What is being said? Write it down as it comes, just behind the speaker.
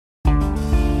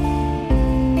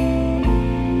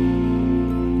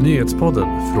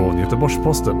Nyhetspodden från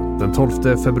Göteborgs-Posten den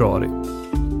 12 februari.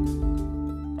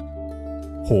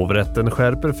 Hovrätten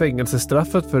skärper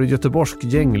fängelsestraffet för göteborgsk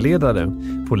gängledare.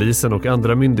 Polisen och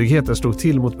andra myndigheter slog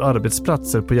till mot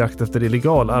arbetsplatser på jakt efter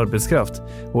illegal arbetskraft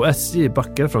och SJ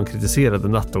backar från kritiserade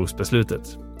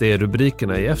nattågsbeslutet. Det är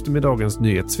rubrikerna i eftermiddagens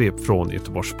nyhetssvep från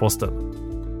Göteborgs-Posten.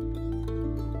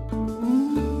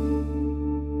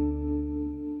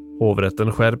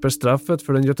 Hovrätten skärper straffet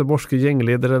för den göteborgske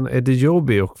gängledaren Eddie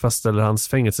Joby och fastställer hans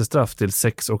fängelsestraff till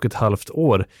 6,5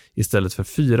 år istället för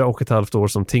 4,5 år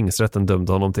som tingsrätten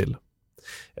dömde honom till.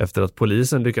 Efter att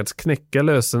polisen lyckats knäcka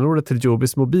lösenordet till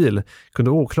Jobys mobil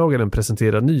kunde åklagaren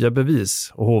presentera nya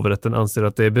bevis och hovrätten anser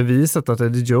att det är bevisat att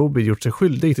Eddie Joby gjort sig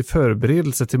skyldig till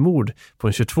förberedelse till mord på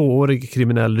en 22-årig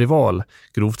kriminell rival,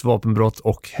 grovt vapenbrott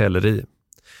och häleri.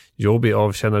 Joby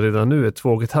avtjänar redan nu ett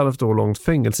 2,5 år långt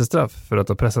fängelsestraff för att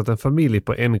ha pressat en familj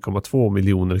på 1,2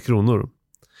 miljoner kronor.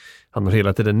 Han har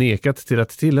hela tiden nekat till att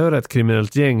tillhöra ett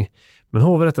kriminellt gäng, men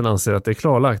hovrätten anser att det är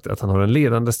klarlagt att han har en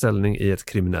ledande ställning i ett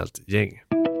kriminellt gäng.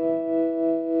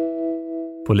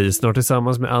 Polisen har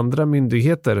tillsammans med andra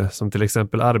myndigheter som till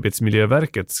exempel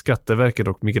Arbetsmiljöverket, Skatteverket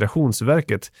och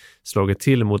Migrationsverket slagit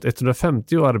till mot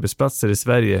 150 arbetsplatser i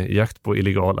Sverige i jakt på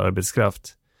illegal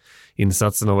arbetskraft.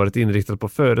 Insatsen har varit inriktad på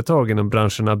företag inom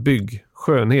branscherna bygg,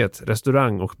 skönhet,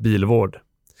 restaurang och bilvård.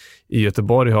 I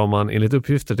Göteborg har man enligt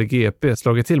uppgifter till GP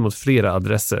slagit till mot flera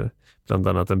adresser, bland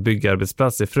annat en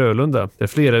byggarbetsplats i Frölunda där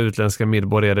flera utländska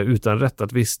medborgare utan rätt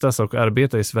att vistas och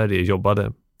arbeta i Sverige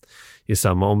jobbade. I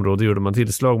samma område gjorde man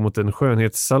tillslag mot en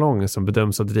skönhetssalong som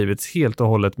bedöms ha drivits helt och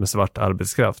hållet med svart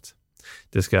arbetskraft.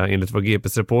 Det ska enligt vad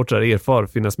GPs reportrar erfar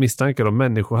finnas misstankar om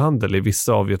människohandel i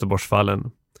vissa av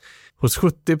Göteborgsfallen. Hos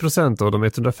 70% av de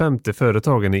 150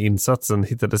 företagen i insatsen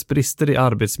hittades brister i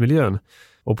arbetsmiljön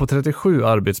och på 37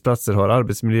 arbetsplatser har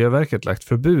Arbetsmiljöverket lagt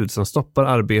förbud som stoppar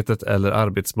arbetet eller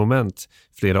arbetsmoment,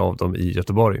 flera av dem i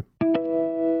Göteborg.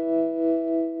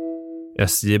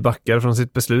 SJ backar från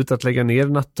sitt beslut att lägga ner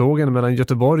nattågen mellan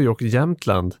Göteborg och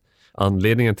Jämtland.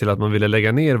 Anledningen till att man ville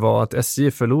lägga ner var att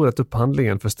SJ förlorat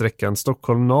upphandlingen för sträckan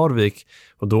Stockholm-Narvik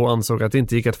och då ansåg att det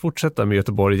inte gick att fortsätta med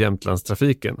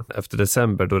Göteborg-Jämtlandstrafiken efter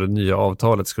december då det nya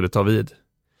avtalet skulle ta vid.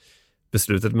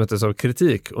 Beslutet möttes av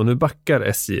kritik och nu backar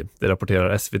SJ, det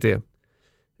rapporterar SVT.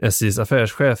 SJs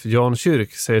affärschef Jan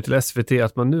Kyrk säger till SVT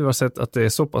att man nu har sett att det är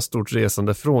så pass stort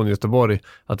resande från Göteborg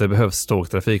att det behövs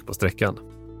tågtrafik på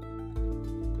sträckan.